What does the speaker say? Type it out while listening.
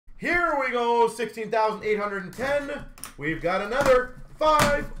Here we go, 16,810. We've got another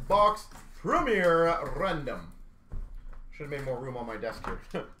 5-box Premier Random. Should have made more room on my desk here.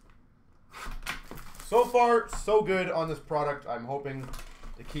 So far, so good on this product. I'm hoping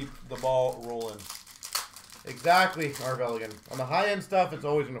to keep the ball rolling. Exactly, Arveligan. On the high-end stuff, it's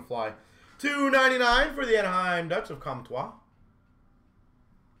always going to fly. $2.99 for the Anaheim Ducks of CloutsnChara.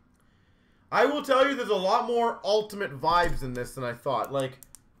 I will tell you there's a lot more ultimate vibes in this than I thought. Like,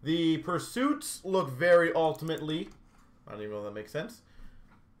 the pursuits look very ultimately. I don't even know if that makes sense.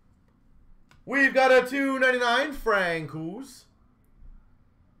 We've got a $2.99 Francouz.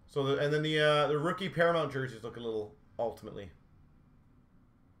 So and then the rookie Paramount jerseys look a little ultimately.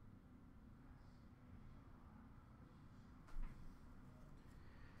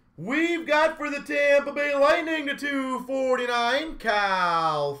 We've got for the Tampa Bay Lightning the $2.49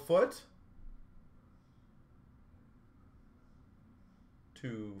 Cal Foot.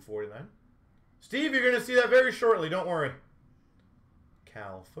 $2.49. Steve, you're going to see that very shortly. Don't worry.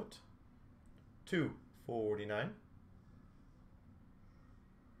 Cal Foot. $2.49.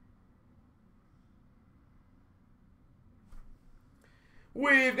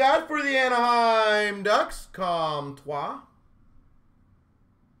 We've got for the Anaheim Ducks, Comtois.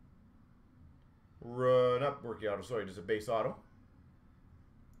 Run up, rookie auto. Sorry, just a base auto.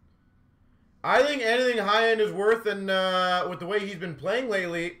 I think anything high-end is worth, and with the way he's been playing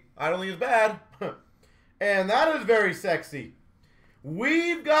lately, I don't think it's bad. And that is very sexy.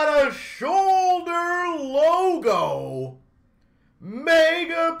 We've got a shoulder logo.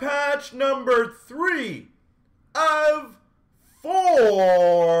 Mega patch number 3 of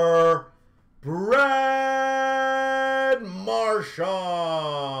 4. Brad Marchand.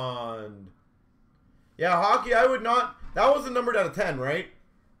 Yeah, hockey, I would not. That was a numbered out of 10, right?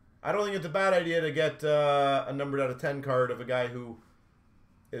 I don't think it's a bad idea to get a numbered out of 10 card of a guy who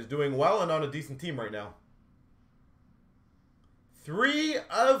is doing well and on a decent team right now. 3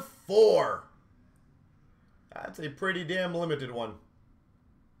 of 4. That's a pretty damn limited one.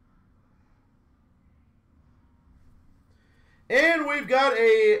 And we've got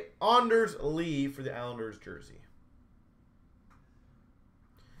a Anders Lee for the Islanders jersey.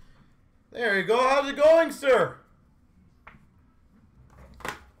 There you go. How's it going, sir?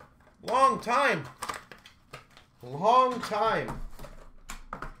 Long time. Long time.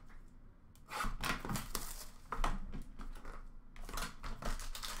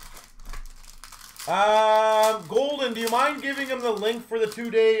 Golden, do you mind giving him the link for the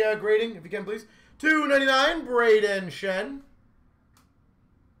 2-day grading, if you can, please? $2.99, Braden Shen.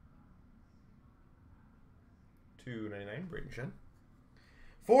 $2.99, Braden Shen.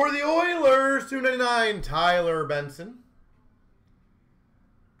 For the Oilers, $2.99, Tyler Benson.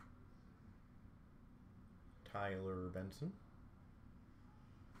 Tyler Benson.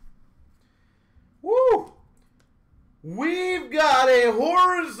 Woo! We've got a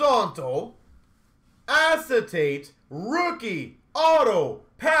horizontal acetate rookie auto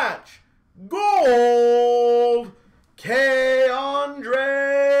patch gold K-Andre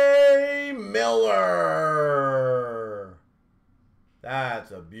Miller.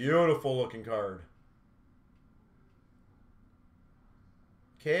 That's a beautiful looking card.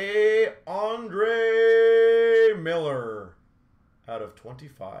 K-Andre Miller out of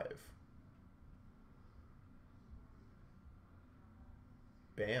 25.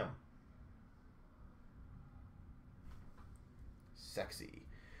 Bam. Sexy.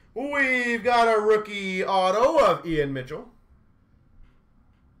 We've got a rookie auto of Ian Mitchell.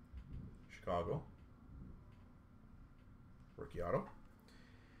 Chicago. Rookie auto.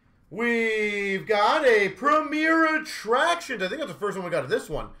 We've got a Premier Attractions. I think that's the first one we got of this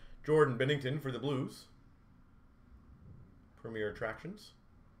one. Jordan Binnington for the Blues. Premier Attractions.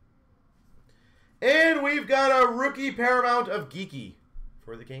 And we've got a rookie Paramount of Geeky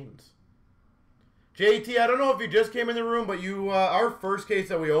for the Canes. JT, I don't know if you just came in the room, but you, our first case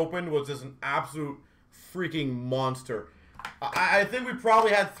that we opened was just an absolute freaking monster. I think we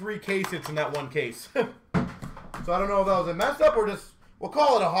probably had 3 case hits in that one case. So I don't know if that was a mess up or just, we'll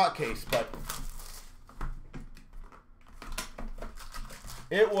call it a hot case, but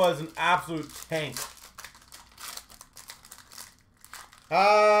it was an absolute tank.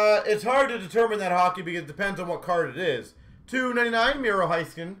 It's hard to determine that hockey because it depends on what card it is. $2.99 Miro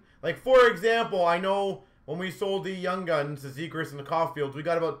Heiskanen. Like, for example, I know when we sold the Young Guns, the Zegras and the Caulfields, we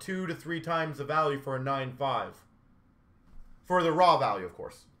got about 2 to 3 times the value for a 9.5. For the raw value, of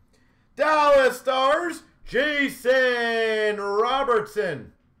course. Dallas Stars, Jason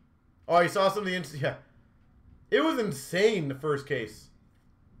Robertson. Oh, you saw some of the... Yeah. It was insane, the first case.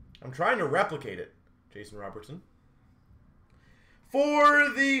 I'm trying to replicate it. Jason Robertson. For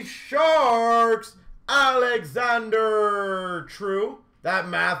the Sharks, Alexander True. That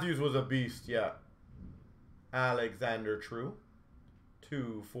Matthews was a beast, yeah. Alexander True.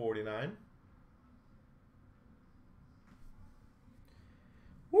 249.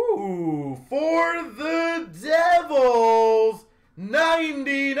 Woo! For the Devils,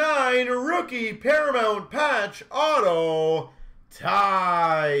 99 rookie Paramount patch auto,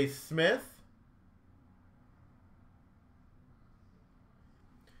 Ty Smith.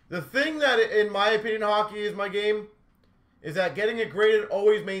 The thing that, in my opinion, hockey is my game, is that getting it graded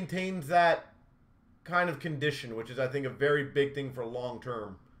always maintains that kind of condition, which is, I think, a very big thing for long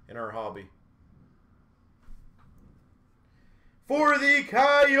term in our hobby. For the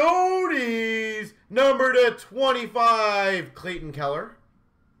Coyotes, number to 25, Clayton Keller.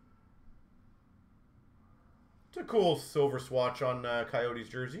 It's a cool silver swatch on Coyotes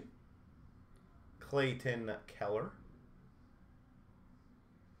jersey. Clayton Keller.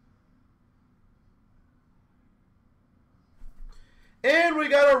 And we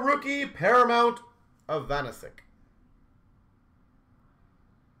got a rookie Paramount of Vanisic.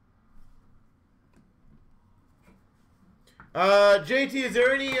 JT, is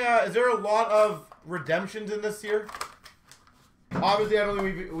there a lot of redemptions in this year? Obviously, I don't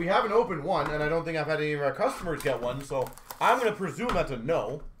think we haven't opened one, and I don't think I've had any of our customers get one, so I'm going to presume that's a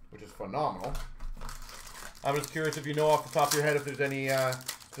no, which is phenomenal. I'm just curious if you know off the top of your head if there's any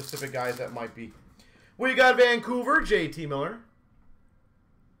specific guys that might be. We got Vancouver, JT Miller.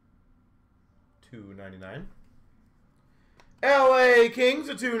 $2.99. LA Kings,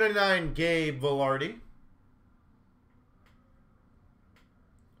 a $2.99, Gabe Velarde.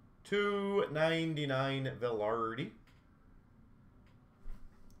 $2.99 Velarde.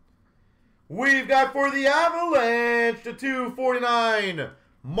 We've got for the Avalanche, the $2.49,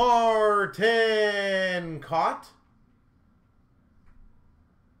 Martin Kaut.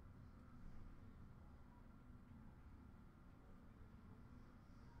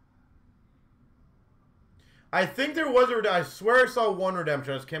 I think there was I swear I saw one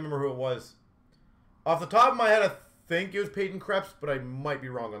redemption. I just can't remember who it was. Off the top of my head, I think it was Peyton Krebs, but I might be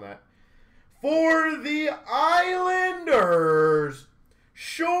wrong on that. For the Islanders,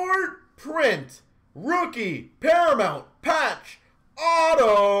 short print, rookie, Paramount, patch,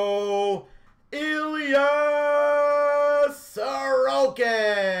 auto, Ilya Sorokin.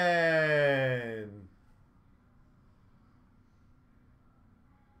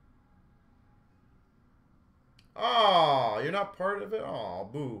 Oh, you're not part of it? Oh,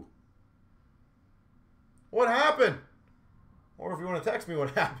 boo. What happened? Or if you want to text me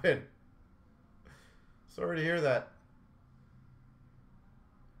what happened. Sorry to hear that.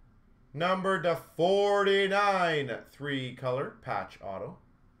 Number to 49, 3-color patch auto.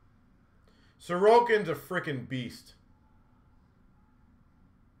 Sorokin's a freaking beast.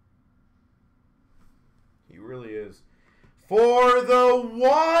 He really is. For the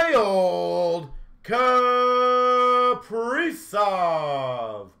Wild, Kaprizov,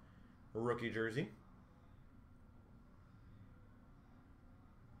 rookie jersey.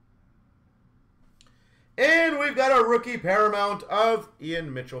 And we've got a rookie Paramount of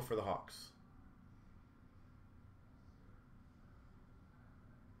Ian Mitchell for the Hawks.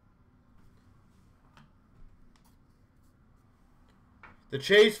 The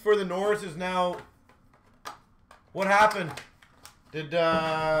chase for the Norris is now... What happened? Did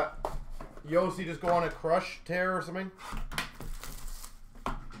Yossi just go on a crush tear or something?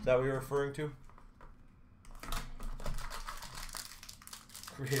 Is that what you're referring to?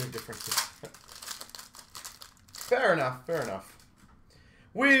 Creative differences. Fair enough, fair enough.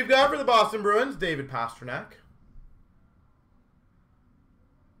 We've got for the Boston Bruins, David Pastrnak.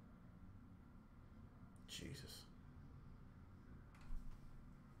 Jesus.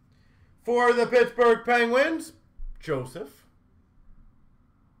 For the Pittsburgh Penguins, Joseph.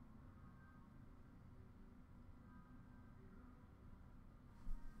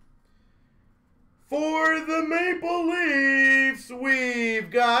 For the Maple Leafs, we've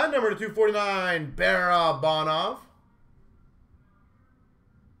got number 249, Barabanov.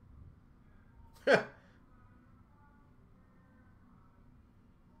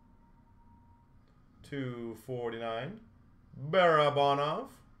 $2.49, Barabanov.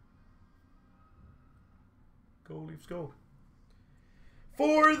 Go Leafs, go.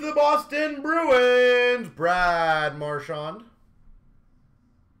 For the Boston Bruins, Brad Marchand.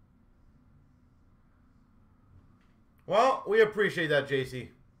 Well, we appreciate that, JC.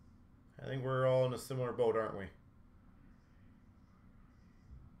 I think we're all in a similar boat, aren't we?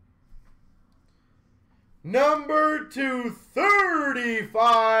 Number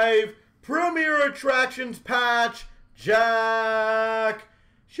 235, Premier Attractions patch, Jack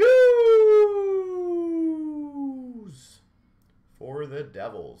Shoes for the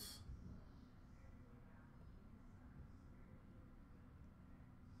Devils.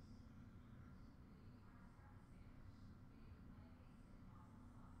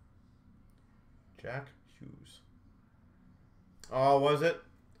 Jack Hughes. Oh, was it?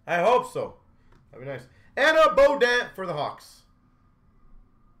 I hope so. That'd be nice. And a Baudin for the Hawks.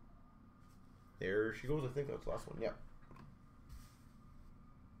 There she goes. I think that's the last one. Yeah.